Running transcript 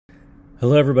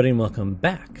Hello everybody and welcome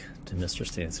back to Mr.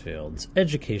 Stansfield's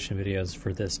education videos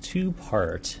for this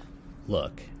two-part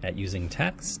look at using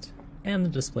text and the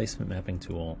displacement mapping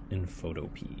tool in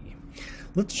PhotoPea.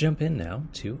 Let's jump in now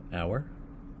to our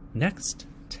next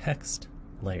text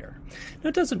layer. Now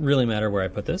it doesn't really matter where I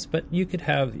put this, but you could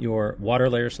have your water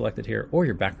layer selected here or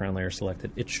your background layer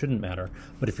selected. It shouldn't matter,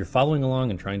 but if you're following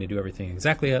along and trying to do everything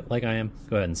exactly like I am,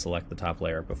 go ahead and select the top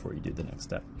layer before you do the next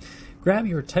step. Grab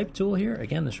your type tool here.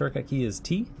 Again, the shortcut key is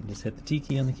T. You just hit the T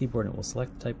key on the keyboard and it will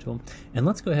select the type tool. And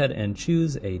let's go ahead and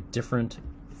choose a different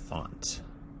font.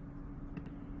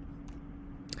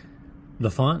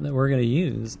 The font that we're going to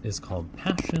use is called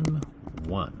Passion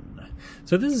 1.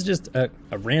 So this is just a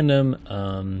random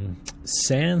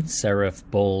sans serif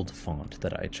bold font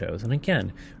that I chose. And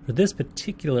again, for this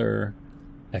particular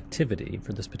activity,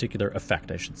 for this particular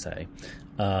effect, I should say,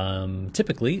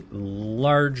 typically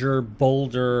larger,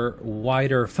 bolder,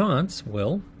 wider fonts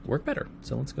will work better.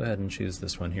 So let's go ahead and choose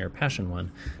this one here, Passion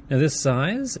 1. Now this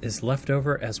size is left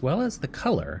over as well as the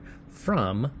color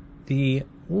from the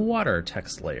water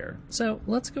text layer. So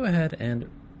let's go ahead and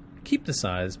keep the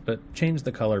size, but change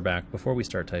the color back before we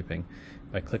start typing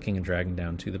by clicking and dragging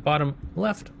down to the bottom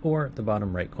left or the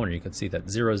bottom right corner. You can see that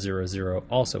 000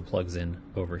 also plugs in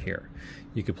over here.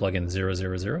 You could plug in 000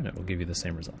 and it will give you the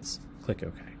same results. Click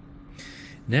OK.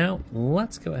 Now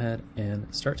let's go ahead and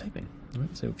start typing. All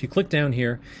right, so if you click down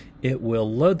here, it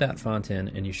will load that font in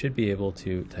and you should be able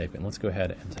to type in. Let's go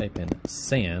ahead and type in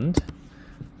sand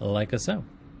like so.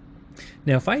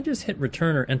 Now if I just hit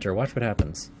return or enter, watch what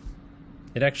happens.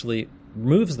 It actually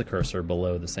moves the cursor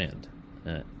below the sand.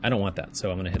 I don't want that,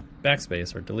 so I'm going to hit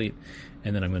backspace or delete,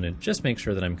 and then I'm going to just make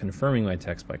sure that I'm confirming my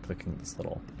text by clicking this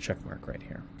little check mark right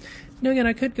here. Now again,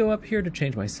 I could go up here to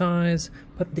change my size,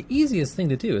 but the easiest thing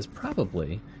to do is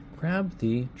probably grab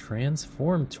the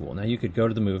transform tool. Now you could go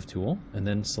to the move tool and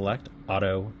then select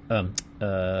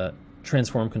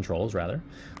transform controls rather.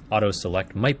 Auto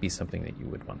select might be something that you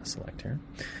would want to select here.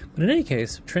 But in any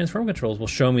case, transform controls will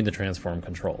show me the transform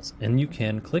controls. And you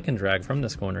can click and drag from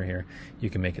this corner here. You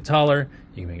can make it taller,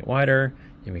 you can make it wider,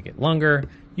 you can make it longer.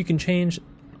 You can change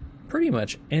pretty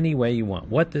much any way you want.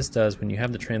 What this does when you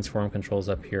have the transform controls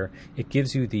up here, it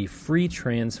gives you the free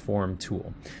transform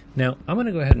tool. Now, I'm going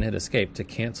to go ahead and hit escape to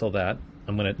cancel that.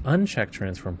 I'm going to uncheck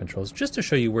transform controls just to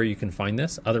show you where you can find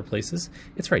this, other places.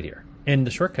 It's right here. And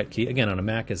the shortcut key, again, on a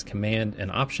Mac is Command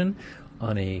and Option.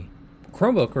 On a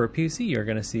Chromebook or a PC, you're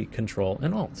going to see Control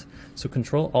and Alt. So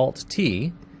Control Alt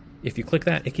T, if you click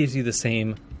that, it gives you the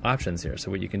same options here. So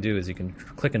what you can do is you can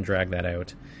click and drag that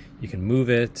out. You can move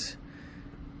it,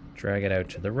 drag it out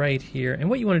to the right here. And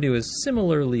what you want to do is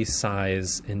similarly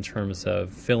size in terms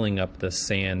of filling up the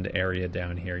sand area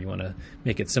down here. You want to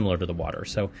make it similar to the water.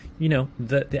 So, you know,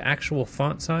 the actual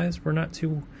font size, we're not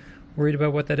too worried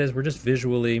about what that is. We're just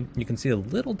visually, you can see a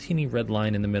little teeny red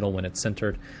line in the middle when it's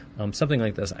centered. Something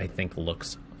like this I think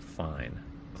looks fine.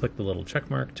 Click the little check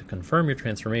mark to confirm your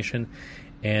transformation.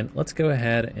 And let's go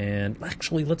ahead and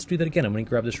actually let's do that again. I'm going to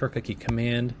grab the shortcut key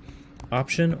Command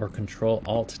Option or Control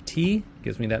Alt T,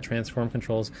 gives me that transform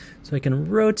controls, so I can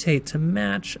rotate to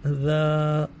match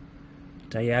the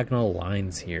diagonal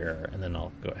lines here, and then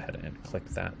I'll go ahead and click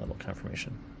that little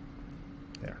confirmation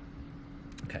there.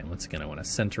 Okay, once again I want to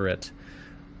center it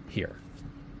here.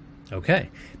 Okay,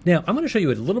 now I'm going to show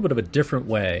you a little bit of a different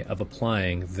way of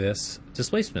applying this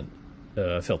displacement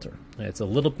filter. It's a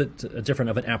little bit different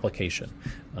of an application.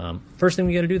 First thing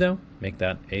we got to do though, make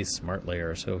that a smart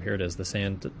layer. So here it is, the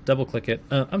sand. Double click it.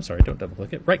 I'm sorry, don't double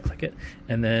click it. Right click it,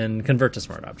 and then convert to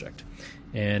smart object.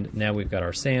 And now we've got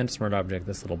our sand smart object.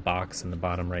 This little box in the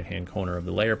bottom right hand corner of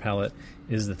the layer palette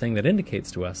is the thing that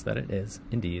indicates to us that it is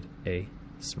indeed a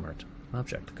smart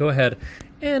object. Go ahead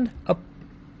and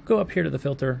go up here to the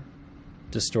filter,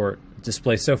 distort,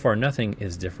 display. So far nothing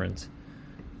is different.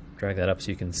 Drag that up so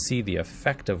you can see the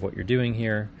effect of what you're doing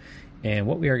here. And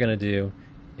what we are going to do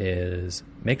is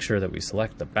make sure that we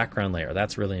select the background layer.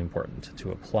 That's really important to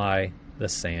apply the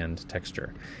sand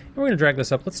texture. And we're going to drag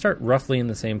this up. Let's start roughly in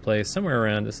the same place, somewhere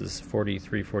around, this is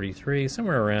 43, 43,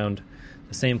 somewhere around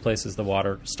the same place as the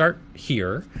water. Start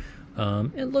here.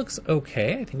 It looks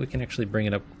okay. I think we can actually bring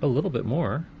it up a little bit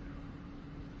more.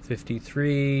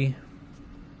 53.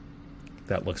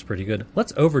 That looks pretty good.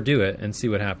 Let's overdo it and see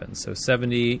what happens. So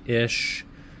 70-ish.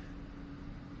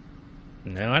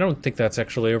 Now I don't think that's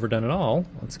actually overdone at all.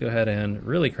 Let's go ahead and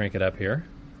really crank it up here.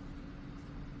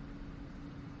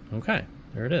 Okay,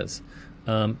 there it is.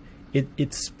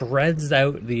 it spreads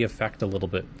out the effect a little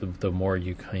bit the more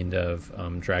you kind of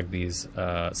drag these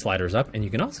sliders up. And you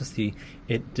can also see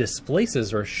it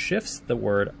displaces or shifts the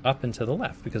word up and to the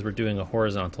left because we're doing a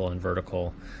horizontal and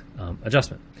vertical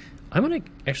adjustment. I'm going to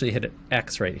actually hit an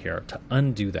X right here to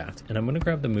undo that. And I'm going to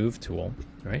grab the Move tool,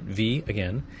 right? V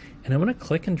again. And I'm going to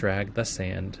click and drag the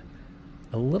sand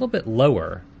a little bit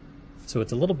lower so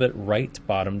it's a little bit right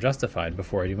bottom justified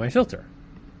before I do my filter.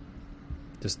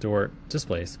 Distort,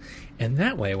 displace. And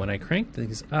that way, when I crank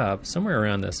these up, somewhere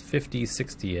around this 50,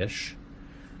 60-ish,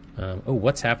 oh,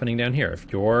 what's happening down here?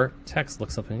 If your text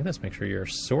looks something like this, make sure your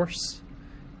source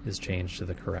is changed to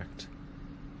the correct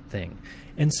thing.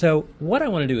 And so what I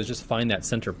want to do is just find that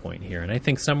center point here. And I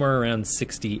think somewhere around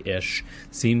 60-ish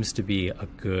seems to be a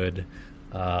good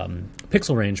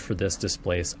pixel range for this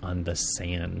displace on the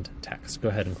sand text. Go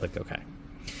ahead and click OK.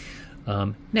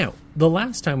 Now, the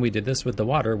last time we did this with the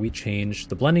water, we changed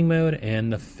the blending mode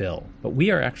and the fill. But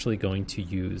we are actually going to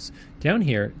use down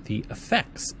here the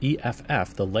effects,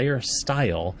 EFF, the layer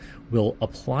style. We'll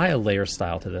apply a layer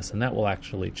style to this, and that will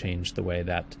actually change the way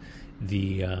that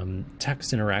the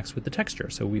text interacts with the texture.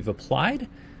 So we've applied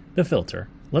the filter.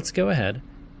 Let's go ahead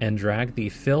and drag the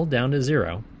fill down to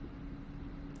 0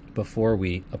 before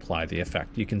we apply the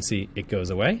effect. You can see it goes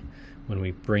away when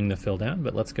we bring the fill down,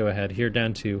 but let's go ahead here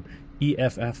down to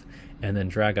EFF and then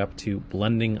drag up to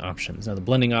blending options. Now the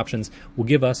blending options will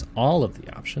give us all of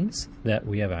the options that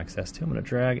we have access to. I'm going to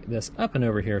drag this up and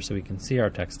over here so we can see our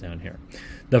text down here.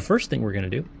 The first thing we're going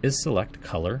to do is select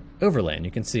color overlay, and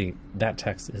you can see that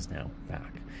text is now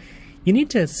back. You need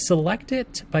to select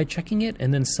it by checking it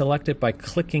and then select it by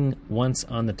clicking once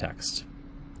on the text.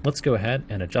 Let's go ahead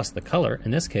and adjust the color. In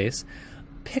this case,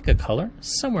 pick a color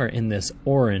somewhere in this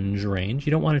orange range.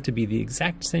 You don't want it to be the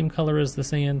exact same color as the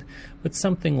sand, but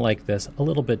something like this, a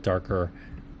little bit darker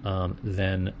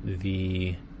than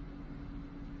the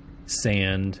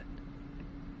sand.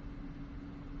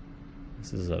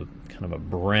 This is a kind of a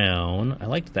brown. I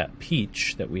liked that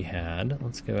peach that we had.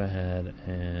 Let's go ahead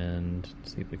and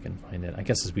see if we can find it. I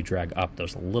guess as we drag up,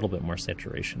 there's a little bit more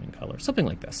saturation in color, something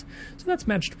like this. So that's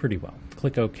matched pretty well.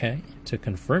 Click OK to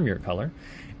confirm your color.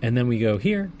 And then we go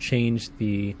here, change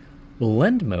the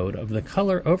blend mode of the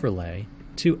color overlay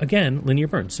to, again, linear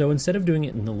burn. So instead of doing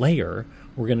it in the layer,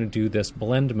 we're going to do this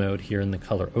blend mode here in the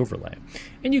color overlay.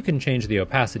 And you can change the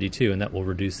opacity too, and that will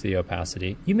reduce the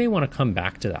opacity. You may want to come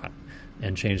back to that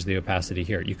and change the opacity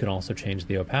here. You can also change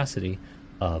the opacity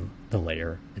of the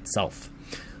layer itself.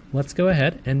 Let's go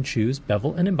ahead and choose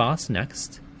Bevel and Emboss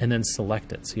next, and then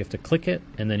select it. So you have to click it,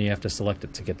 and then you have to select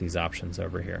it to get these options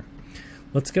over here.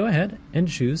 Let's go ahead and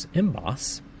choose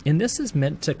Emboss. And this is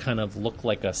meant to kind of look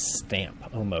like a stamp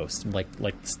almost, like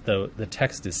the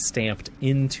text is stamped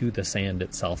into the sand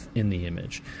itself in the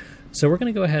image. So we're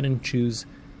going to go ahead and choose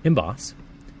Emboss.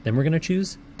 Then we're going to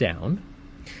choose Down.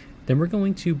 Then we're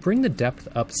going to bring the depth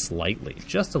up slightly,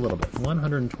 just a little bit,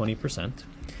 120%.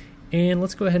 And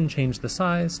let's go ahead and change the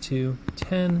size to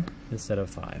 10 instead of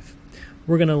 5.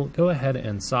 We're going to go ahead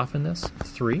and soften this,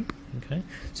 3. Okay,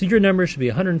 so your number should be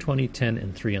 120, 10,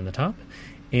 and 3 on the top.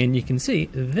 And you can see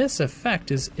this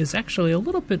effect is actually a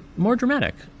little bit more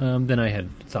dramatic than I had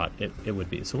thought it would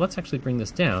be. So let's actually bring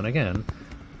this down again,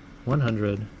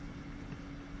 100.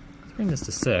 Let's bring this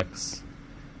to 6.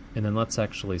 And then let's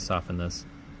actually soften this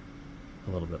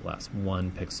a little bit less,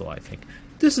 1 pixel, I think.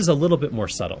 This is a little bit more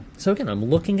subtle. So again, I'm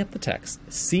looking at the text,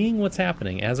 seeing what's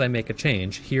happening as I make a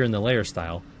change here in the layer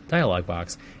style dialog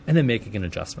box, and then making an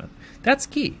adjustment. That's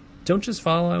key. Don't just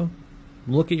follow,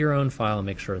 look at your own file and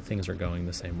make sure things are going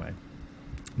the same way.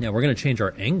 Now we're going to change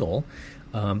our angle.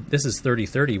 This is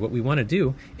 30-30. What we want to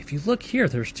do, if you look here,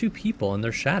 there's 2 people and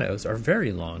their shadows are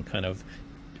very long, kind of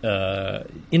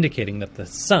indicating that the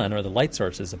sun or the light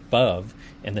source is above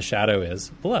and the shadow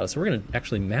is below. So we're going to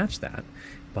actually match that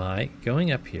by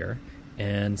going up here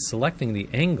and selecting the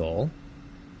angle,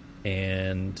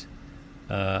 and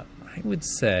I would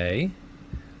say,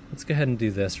 let's go ahead and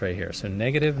do this right here. So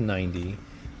 -90,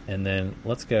 and then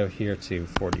let's go here to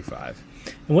 45.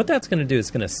 And what that's going to do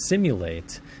is going to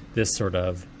simulate this sort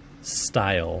of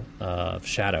style of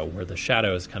shadow, where the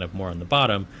shadow is kind of more on the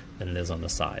bottom than it is on the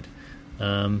side.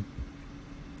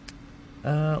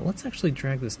 Let's actually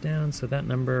drag this down, so that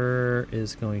number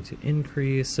is going to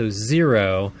increase. So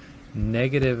 0,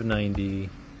 -90,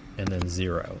 and then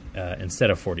 0 instead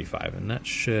of 45. And that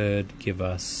should give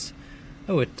us...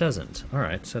 Oh, it doesn't. All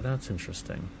right, so that's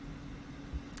interesting.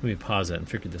 Let me pause it and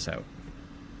figure this out.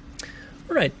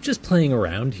 All right, just playing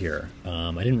around here.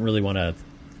 I didn't really want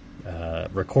to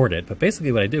record it, but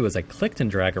basically what I did was I clicked and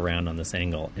dragged around on this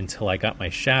angle until I got my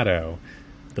shadow,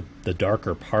 the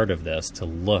darker part of this, to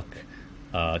look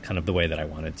kind of the way that I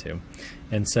wanted to.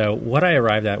 And so what I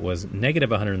arrived at was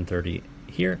negative 130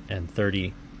 here and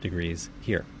 30 degrees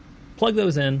here. Plug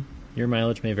those in. Your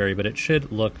mileage may vary, but it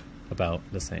should look about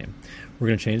the same. We're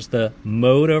going to change the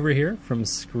mode over here from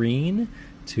screen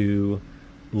to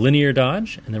linear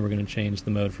dodge, and then we're going to change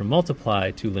the mode from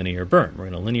multiply to linear burn. We're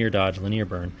going to linear dodge, linear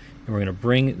burn, and we're going to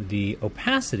bring the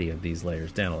opacity of these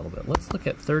layers down a little bit. Let's look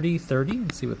at 30/30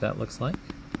 and see what that looks like.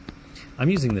 I'm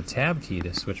using the tab key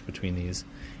to switch between these,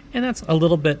 and that's a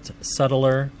little bit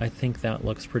subtler. I think that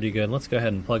looks pretty good. Let's go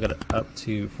ahead and plug it up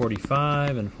to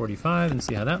 45 and 45 and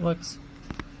see how that looks.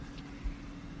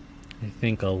 I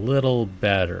think a little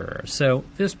better. So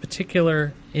this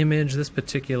particular image, this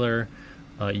particular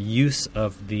use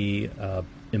of the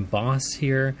emboss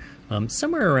here,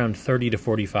 somewhere around 30 to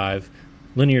 45,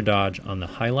 linear dodge on the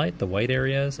highlight, the white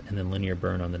areas, and then linear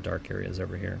burn on the dark areas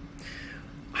over here.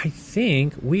 I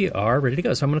think we are ready to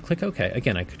go. So I'm going to click OK.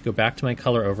 Again, I could go back to my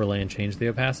color overlay and change the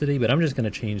opacity, but I'm just going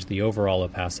to change the overall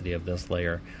opacity of this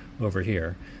layer over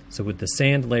here. So with the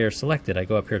sand layer selected, I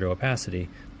go up here to opacity.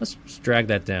 Let's just drag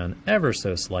that down ever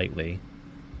so slightly,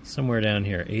 somewhere down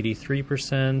here,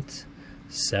 83%,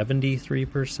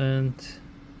 73%,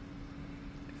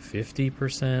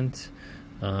 50%.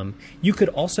 You could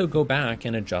also go back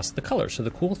and adjust the color. So the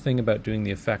cool thing about doing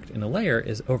the effect in a layer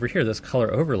is over here, this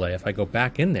color overlay, if I go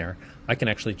back in there, I can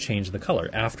actually change the color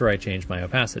after I change my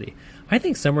opacity. I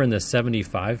think somewhere in the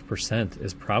 75%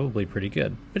 is probably pretty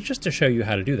good. But just to show you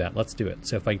how to do that, let's do it.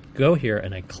 So if I go here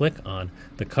and I click on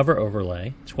the cover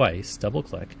overlay twice, double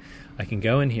click, I can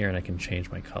go in here and I can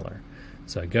change my color.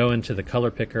 So I go into the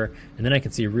color picker, and then I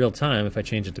can see real time, if I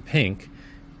change it to pink,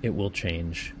 it will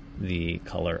change the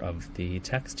color of the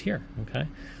text here. Okay,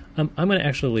 I'm going to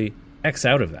actually X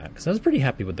out of that because I was pretty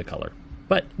happy with the color,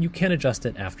 but you can adjust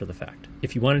it after the fact.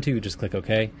 If you wanted to, you just click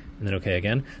OK and then OK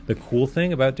again. The cool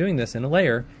thing about doing this in a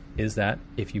layer is that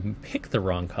if you pick the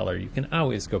wrong color, you can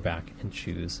always go back and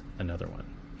choose another one.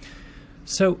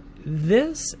 So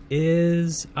this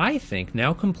is, I think,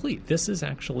 now complete. This is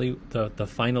actually the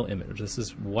final image. This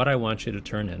is what I want you to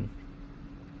turn in.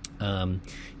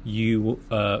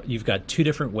 You've got two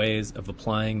different ways of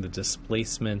applying the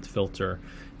displacement filter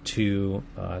to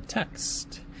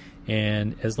text.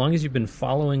 And as long as you've been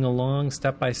following along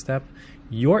step by step,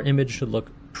 your image should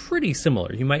look pretty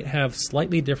similar. You might have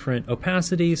slightly different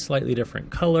opacity, slightly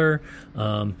different color,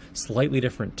 slightly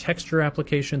different texture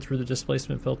application through the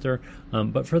displacement filter,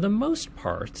 but for the most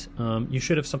part, you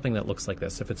should have something that looks like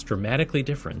this. If it's dramatically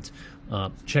different,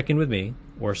 check in with me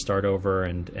or start over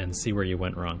and see where you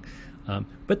went wrong.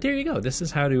 But there you go. This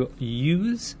is how to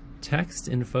use text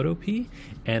in PhotoPea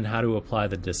and how to apply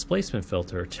the displacement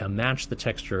filter to match the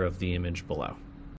texture of the image below.